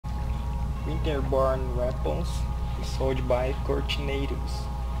Winterborn Weapons is sold by Cortineiros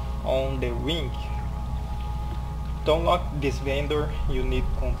on the Wing. To unlock this vendor, you need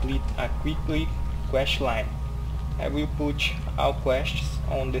to complete a quickly quest line. I will put all quests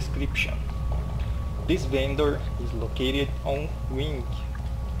on description. This vendor is located on Wing.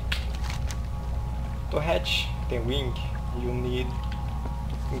 To hatch the Wing, you need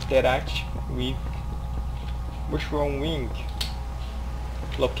to interact with Mushroom Wing,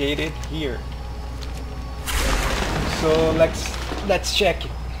 located here. So let's check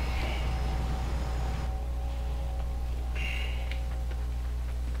it.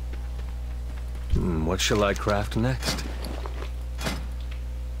 What shall I craft next?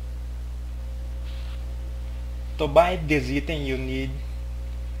 To buy this item you need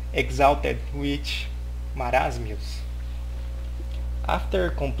Exalted Witch Marasmius. After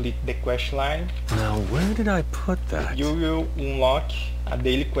complete the quest line, Now where did I put that? you will unlock a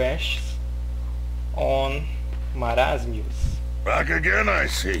daily quest on Marasmius Back again, I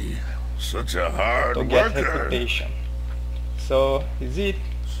see. Such a hard to get worker. reputation. So is it?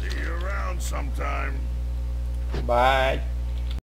 See you around sometime. Bye.